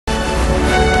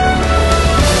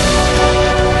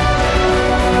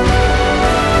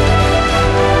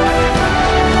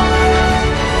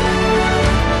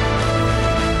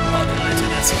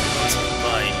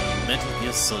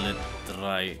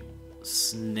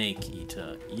Snake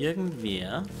Eater.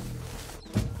 Irgendwer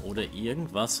oder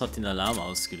irgendwas hat den Alarm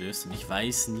ausgelöst und ich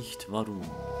weiß nicht warum.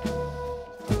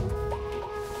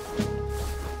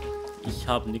 Ich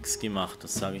habe nichts gemacht,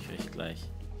 das sage ich euch gleich.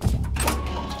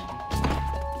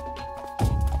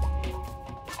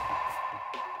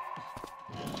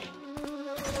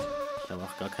 Ich habe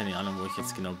auch gar keine Ahnung, wo ich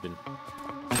jetzt genau bin.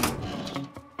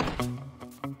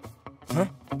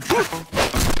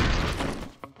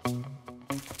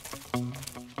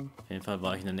 Auf jeden Fall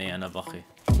war ich in der Nähe einer Wache.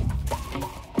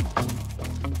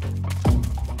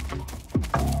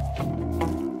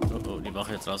 Oh, oh, die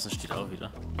Wache draußen steht auch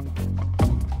wieder.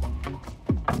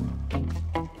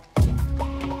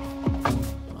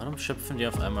 Warum schöpfen die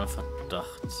auf einmal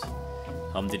Verdacht?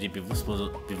 Haben die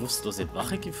bewusstlose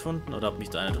Wache gefunden oder hat mich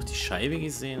da einer durch die Scheibe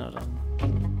gesehen oder?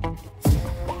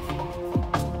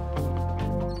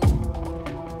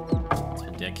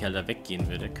 Wenn der Kerl da weggehen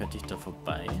würde, könnte ich da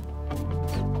vorbei.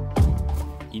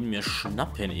 Ihn mir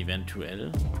schnappen eventuell.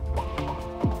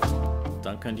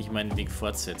 Dann könnte ich meinen Weg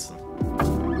fortsetzen.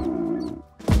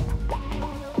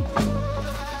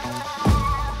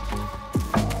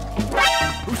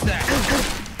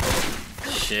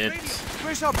 Shit.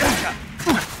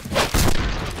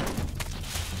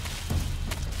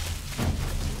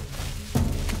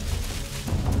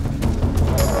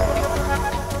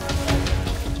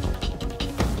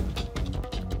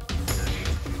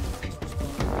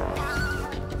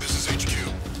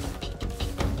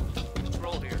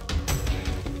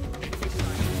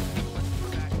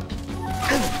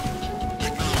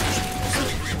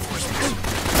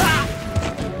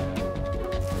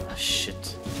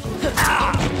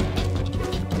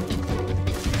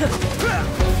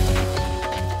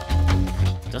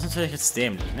 Das ist natürlich jetzt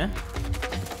dämlich, ne?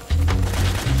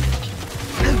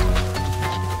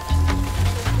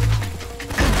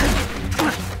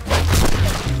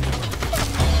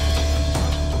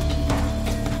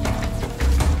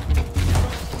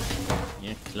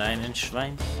 Ihr kleinen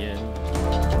Schweinchen.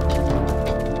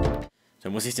 Da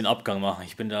muss ich den Abgang machen.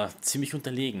 Ich bin da ziemlich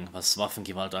unterlegen, was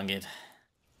Waffengewalt angeht.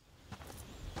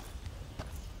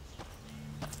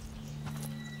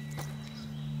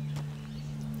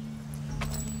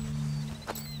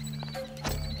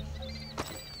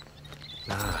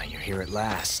 Ah, you're here at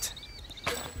last.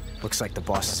 Looks like the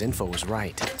boss's info was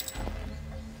right.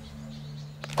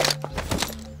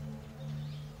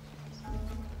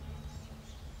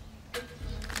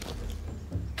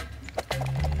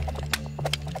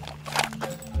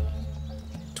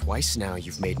 Twice now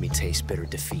you've made me taste bitter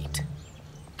defeat.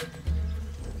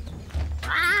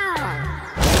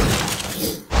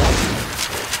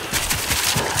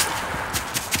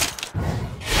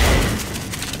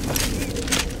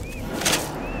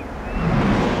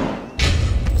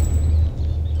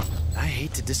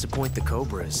 Disappoint the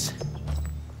Cobras,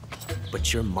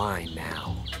 but you're mine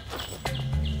now.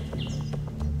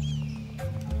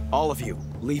 All of you,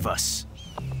 leave us.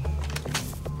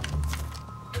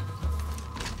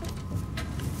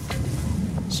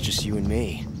 It's just you and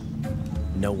me.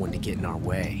 No one to get in our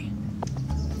way.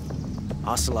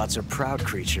 Ocelots are proud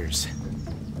creatures.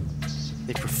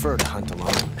 They prefer to hunt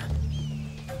alone.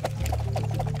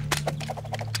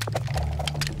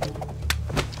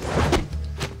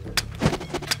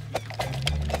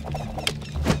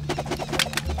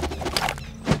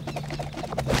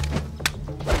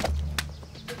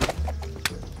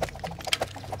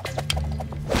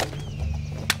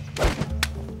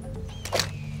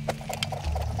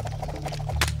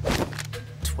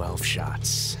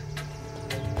 Shots.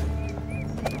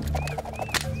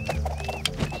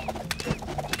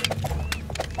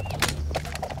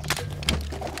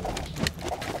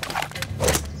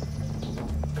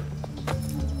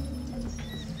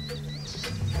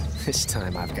 This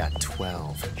time I've got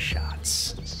 12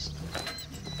 shots.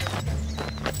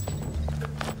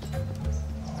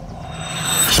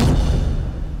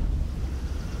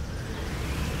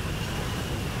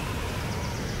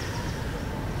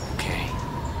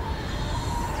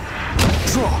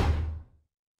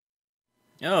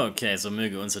 Okay, so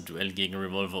möge unser Duell gegen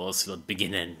Revolver Ocelot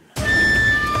beginnen.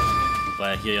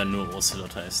 Wobei er hier ja nur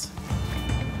Ocelot heißt.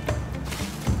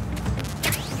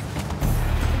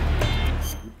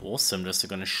 Awesome, das ist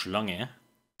sogar eine Schlange.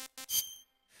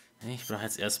 Ich brauche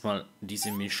jetzt erstmal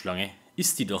diese Milchschlange.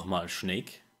 Isst die doch mal,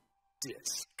 Snake.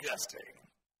 Disgusting.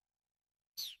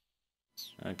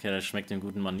 Okay, das schmeckt dem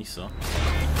guten Mann nicht so.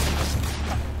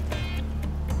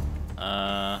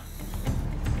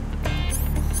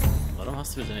 Warum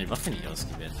hast du deine Waffe nicht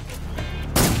ausgewählt?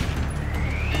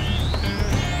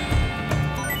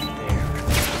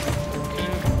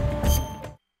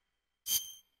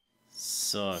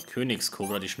 So,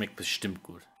 Königskobra, die schmeckt bestimmt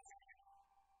gut.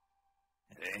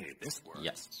 Hey, this works.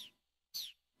 Ja.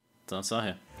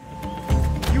 Tatsache.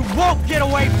 You won't get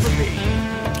away from me!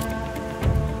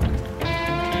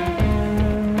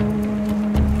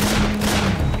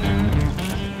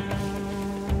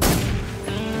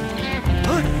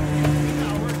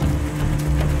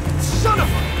 Son of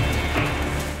a...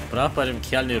 Braucht bei dem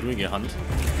Kerl eine ruhige Hand.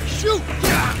 Shoot!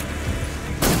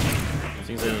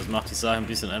 Beziehungsweise das macht die Sache ein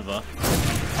bisschen einfach.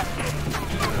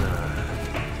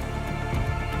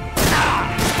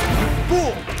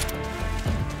 Fool!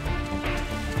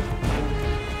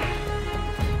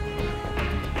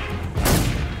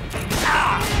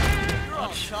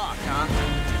 Talk, huh?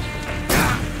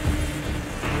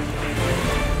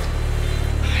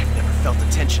 I've never felt a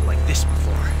tension like this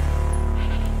before.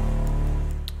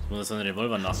 Ich muss seinen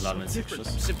Revolver nachladen, wenn es Different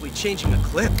from ist. simply changing a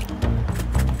clip.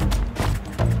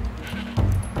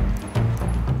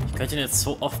 Ich könnte ihn jetzt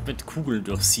so oft mit Kugeln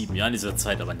durchsieben, ja, in dieser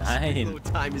Zeit, aber nein.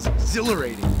 Time is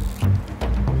exhilarating.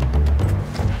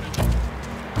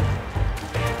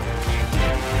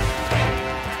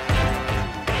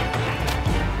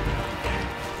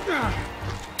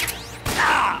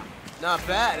 Not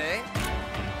bad, eh?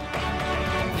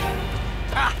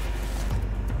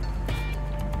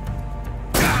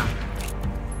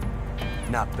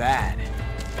 Not bad.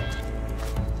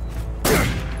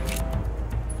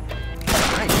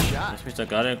 Nice Ich shot. muss mich da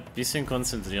gerade ein bisschen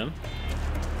konzentrieren.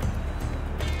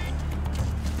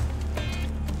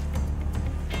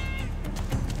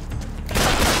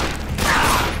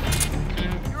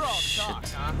 You're all talk,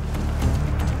 huh?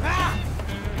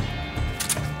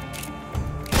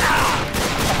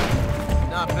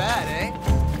 Not bad, eh?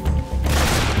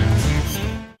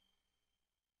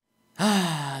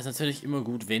 Ist natürlich immer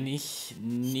gut, wenn ich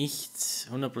nicht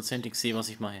hundertprozentig sehe, was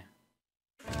ich mache.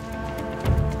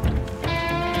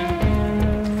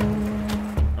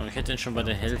 Aber ich hätte ihn schon bei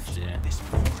der Hälfte. This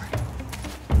before.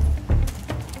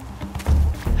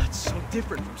 That's so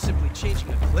different from simply changing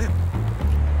a clip.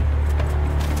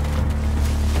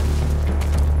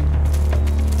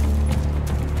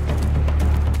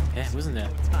 Hä, wo ist denn der?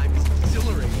 Time is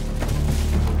exhilarating.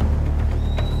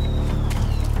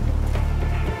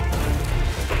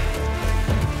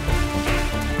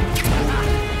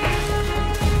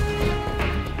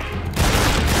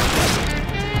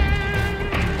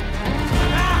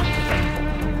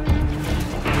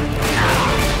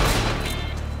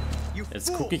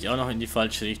 Jetzt gucke ich auch noch in die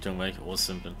falsche Richtung, weil ich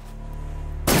awesome bin.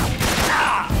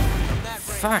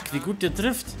 Fuck, wie gut der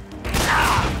trifft.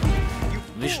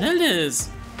 Wie schnell der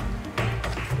ist.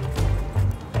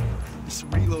 This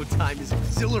reload time is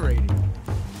exhilarating.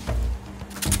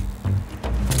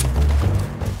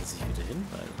 Lass ich wieder hin,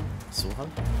 weil so halt.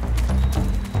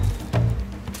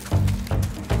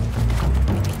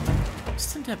 Wo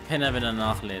ist denn der Penner, wenn er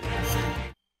nachlädt?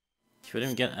 Ich würde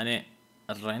ihm gerne eine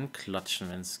reinklatschen,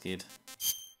 wenn es geht.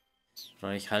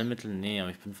 Brauche ich Heilmittel? Nee,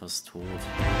 aber ich bin fast tot.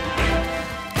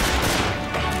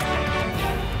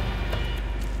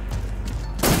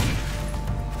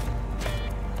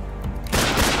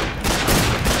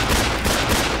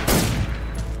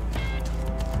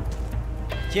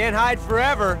 Can't hide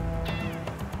forever.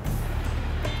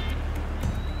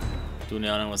 Du,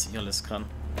 eine Ahnung, was ich alles kann.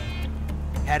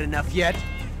 Had enough yet?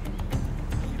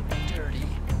 Dirty.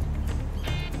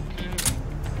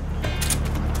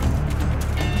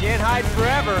 Can't hide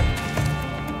forever.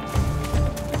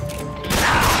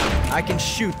 I can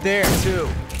shoot there too.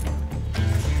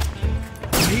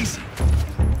 Amazing.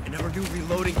 I never knew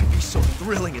reloading could be so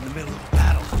thrilling in the middle of a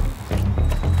battle.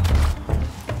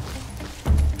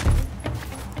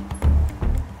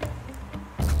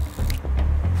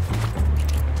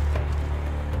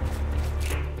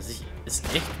 Ist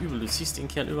echt übel, du siehst den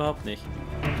Kerl überhaupt nicht.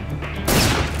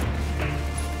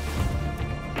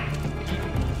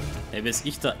 Ey, bis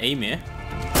ich da aime,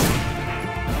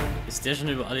 ist der schon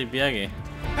über alle Berge. In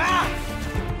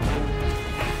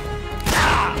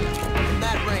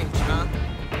that range, huh?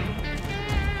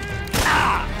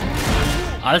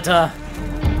 Alter!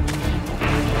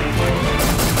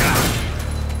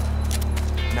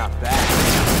 Not bad.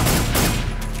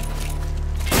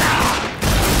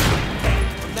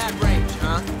 From that range,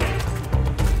 huh?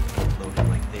 Loading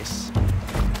like this.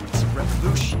 It's a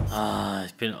revolution. Ah,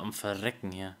 ich bin am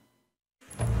Verrecken hier.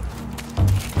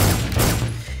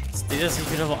 Jetzt dreht er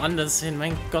sich wieder woanders hin,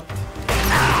 mein Gott.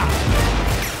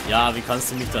 Ja, wie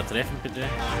kannst du mich da treffen, bitte?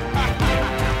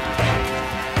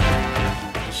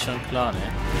 Ist schon klar, ne?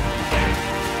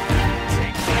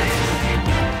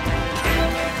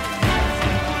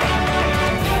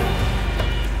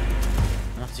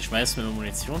 Ach, die schmeißen mir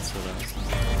Munition zu, oder was?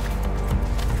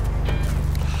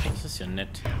 Das ist ja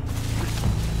nett.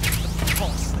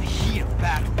 pulse the heat of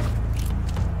battle.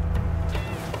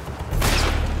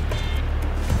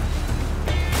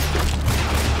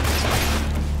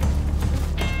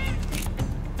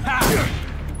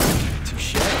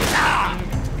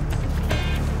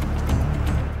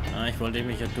 Ich wollte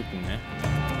mich ja ducken, ne?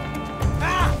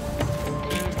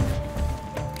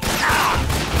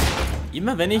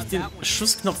 Immer wenn ich den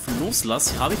Schussknopf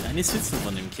loslasse, habe ich eine Sitzen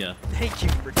von dem Kerl.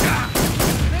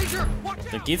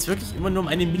 Da geht es wirklich immer nur um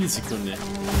eine Millisekunde.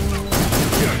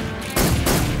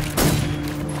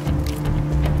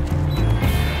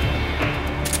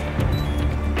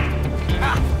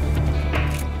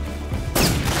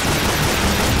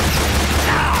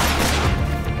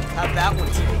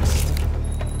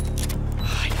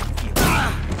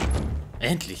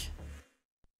 Endlich.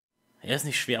 Er ist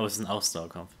nicht schwer, aber es ist ein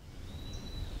Ausdauerkampf.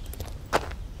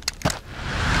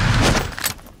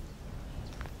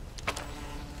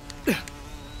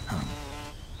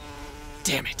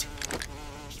 Damn it.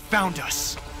 He found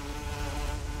us.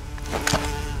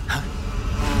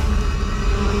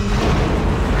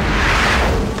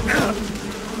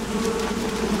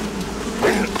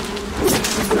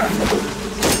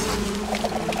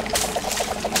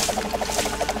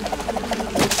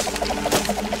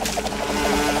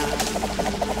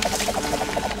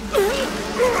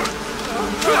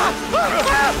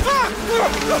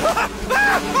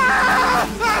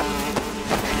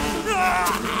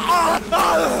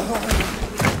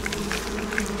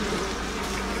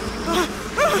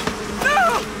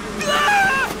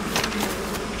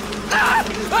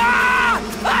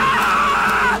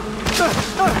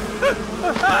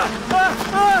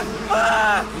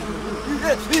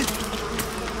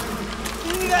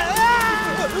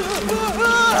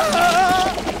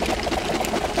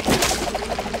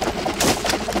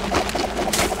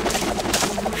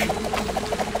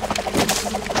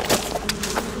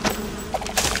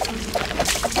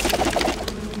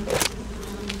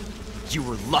 You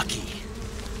were lucky.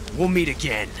 We'll meet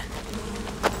again.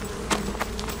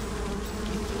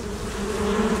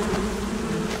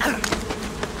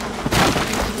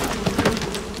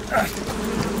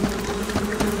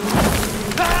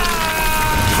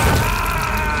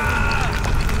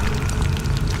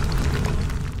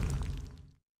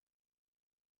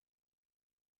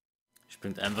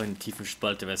 Springt einfach in die tiefen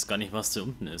Spalte, weiß gar nicht, was da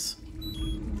unten ist.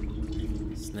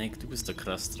 Snake, du bist da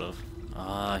krass drauf.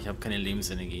 Ah, ich habe keine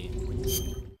Lebensenergie.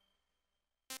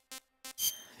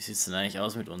 Wie sieht es denn eigentlich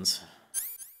aus mit uns?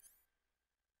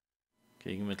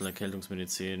 Gegenmittel,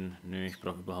 Erkältungsmedizin. Nö, ich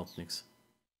brauche überhaupt nichts.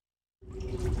 Oh,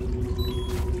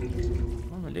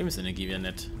 meine Lebensenergie wäre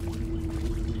nett.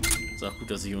 Ist auch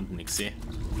gut, dass ich hier unten nichts sehe.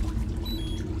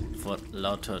 Vor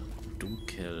lauter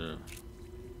Dunkel.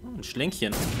 Oh, ein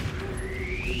Schlänkchen.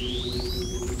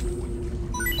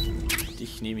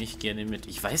 Dich nehme ich gerne mit.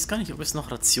 Ich weiß gar nicht, ob es noch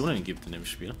Rationen gibt in dem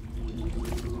Spiel.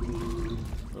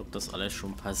 Oder ob das alles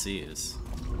schon passé ist.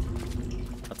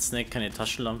 Hat Snake keine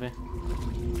Taschenlampe?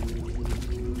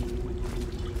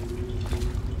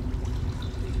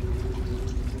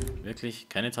 Wirklich?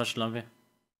 Keine Taschenlampe?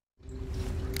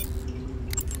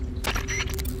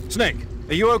 Snake,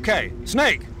 are you okay?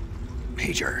 Snake!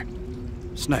 Major.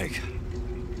 Snake.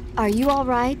 Are you all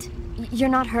right? You're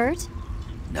not hurt?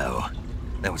 No.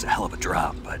 That was a hell of a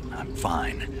drop, but I'm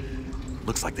fine.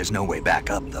 Looks like there's no way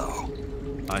back up, though.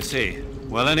 I see.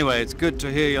 Well, anyway, it's good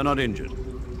to hear you're not injured.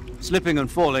 Slipping and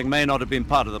falling may not have been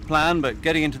part of the plan, but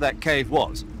getting into that cave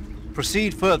was.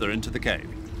 Proceed further into the cave.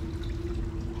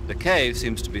 The cave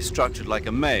seems to be structured like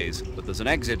a maze, but there's an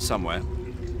exit somewhere.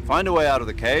 Find a way out of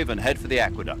the cave and head for the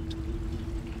aqueduct.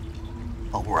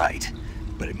 All right,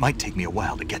 but it might take me a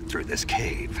while to get through this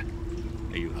cave.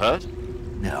 Are you hurt?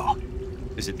 No,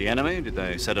 Is it the enemy? Did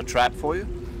they set a trap for you?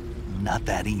 not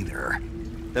that either.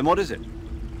 Then what is it?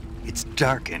 It's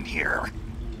dark in here.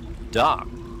 Dark.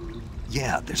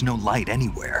 Yeah, there's no light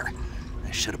anywhere.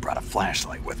 I should have brought a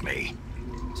flashlight with me.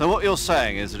 So what you're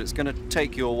saying is that it's going to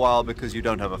take you a while because you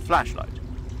don't have a flashlight.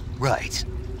 Right.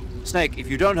 Snake, if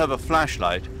you don't have a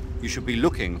flashlight, you should be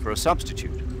looking for a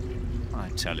substitute. I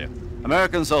tell you,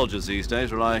 American soldiers these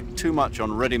days rely too much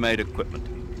on ready-made equipment.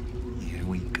 Here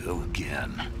we go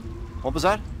again. What was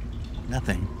that?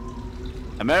 Nothing.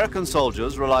 American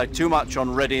soldiers rely too much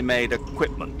on ready-made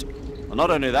equipment. And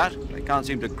not only that, they can't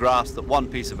seem to grasp that one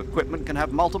piece of equipment can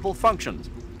have multiple functions.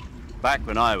 Back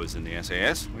when I was in the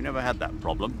SAS, we never had that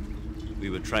problem.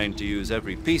 We were trained to use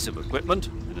every piece of equipment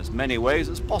in as many ways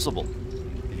as possible.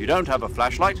 If you don't have a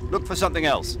flashlight, look for something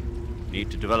else. You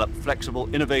need to develop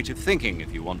flexible, innovative thinking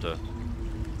if you want to...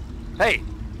 Hey,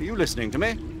 are you listening to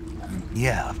me?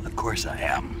 Yeah, of course I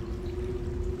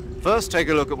am. First, take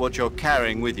a look at what you're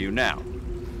carrying with you now.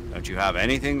 Don't you have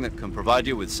anything that can provide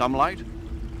you with some light?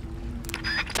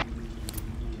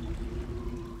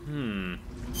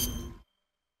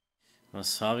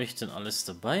 Was habe ich denn alles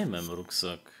dabei in meinem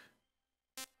Rucksack?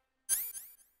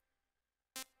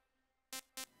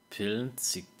 Pillen,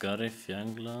 Zigarre,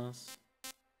 Fernglas.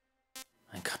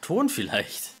 Ein Karton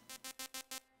vielleicht.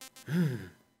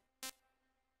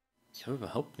 Ich habe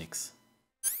überhaupt nichts.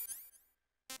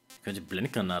 Ich könnte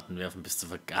Blendgranaten werfen bis zur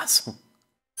Vergasung.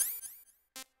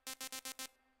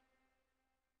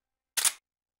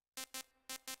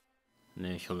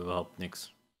 Nee, ich habe überhaupt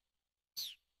nichts.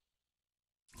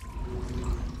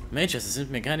 Majors, sie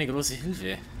sind mir keine große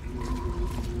Hilfe.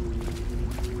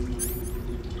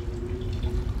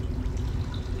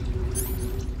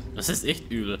 Das ist echt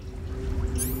übel.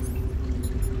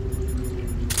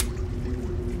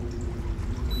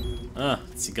 Ah,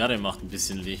 Zigarre macht ein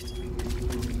bisschen Licht.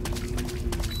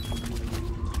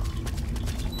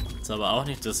 Ist aber auch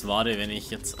nicht das Wahre, wenn ich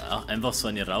jetzt auch einfach so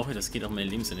eine rauche, das geht auch meine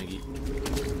Lebensenergie.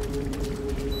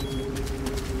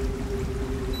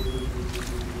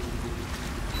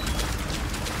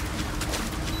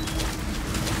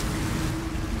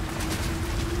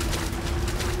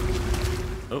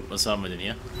 Oh, was haben wir denn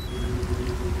hier?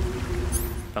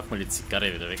 Pack mal die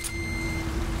Zigarre wieder weg.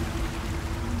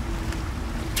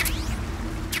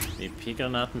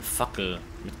 BP-Granaten, Fackel.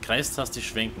 Mit Kreistaste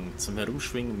schwenken. Zum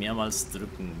Herumschwingen mehrmals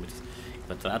drücken. Mit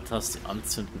Quadrattaste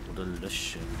anzünden oder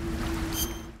löschen.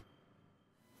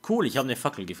 Cool, ich habe eine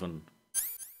Fackel gefunden.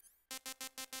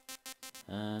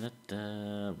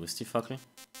 Wo ist die Fackel?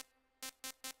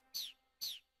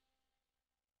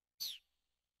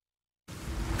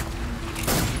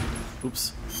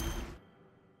 Ups.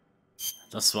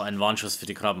 Das war ein Warnschuss für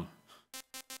die Krabben.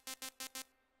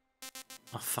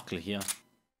 Ach, Fackel hier.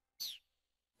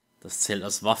 Das zählt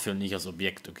als Waffe und nicht als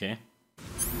Objekt, okay?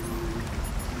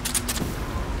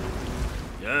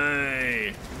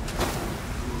 Yay!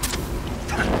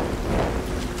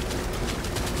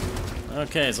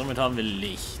 Okay, somit haben wir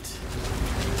Licht.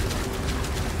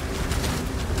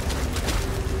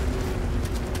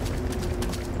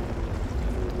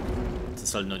 Das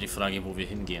ist halt nur die Frage, wo wir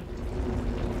hingehen.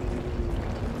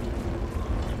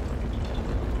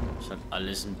 Ist halt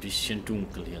alles ein bisschen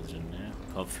dunkel hier drin, ne?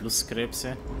 Ein paar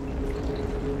Flusskrebse.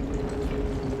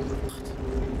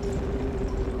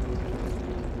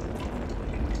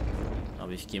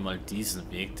 Aber ich gehe mal diesen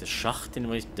Weg. Der Schacht, der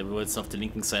wo jetzt auf der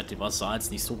linken Seite war, sah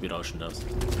jetzt nicht so berauschend aus.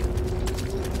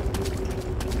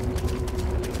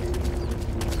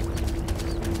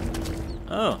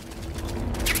 Oh.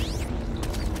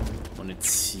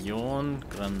 Munition,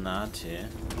 Granate.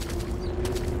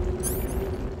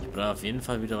 Ich brauche auf jeden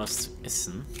Fall wieder was zu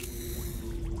essen.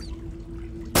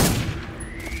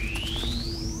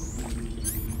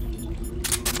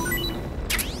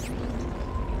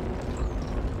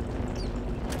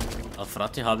 Auf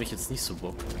Ratte habe ich jetzt nicht so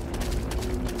Bock.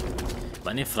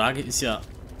 Meine Frage ist ja,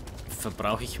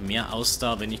 verbrauche ich mehr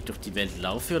Ausdauer, wenn ich durch die Welt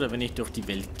laufe oder wenn ich durch die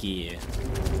Welt gehe?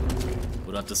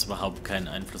 Oder hat das überhaupt keinen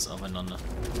Einfluss aufeinander?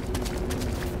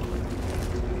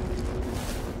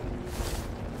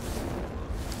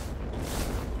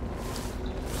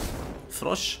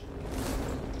 Frosch.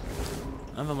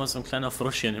 Einfach mal so ein kleiner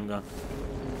Frosch hier im Gang.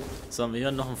 So, haben wir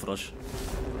hier noch einen Frosch.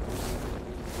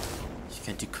 Ich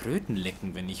könnte die Kröten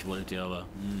lecken, wenn ich wollte, aber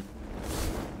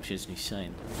muss jetzt nicht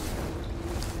sein.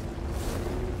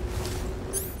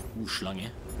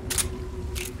 Schlange.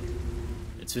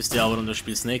 Jetzt wisst ihr aber, warum das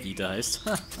Spiel Snake Eater heißt.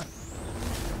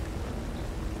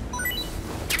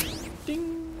 Ding.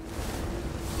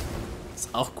 Ist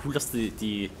auch cool, dass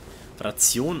die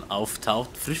Ration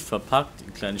auftaucht, frisch verpackt,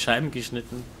 in kleinen Scheiben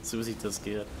geschnitten, so sieht das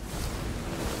gehört.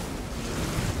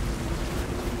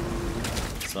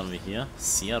 Was haben wir hier?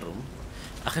 Serum.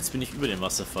 Ach, jetzt bin ich über dem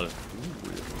Wasserfall.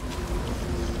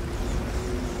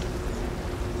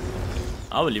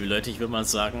 Aber liebe Leute, ich würde mal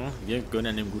sagen, wir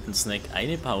gönnen dem guten Snake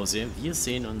eine Pause. Wir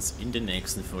sehen uns in der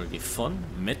nächsten Folge von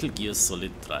Metal Gear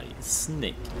Solid 3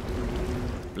 Snake.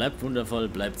 Bleibt wundervoll,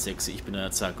 bleibt sexy, ich bin euer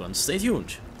Zacker und stay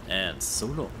tuned and so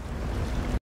long.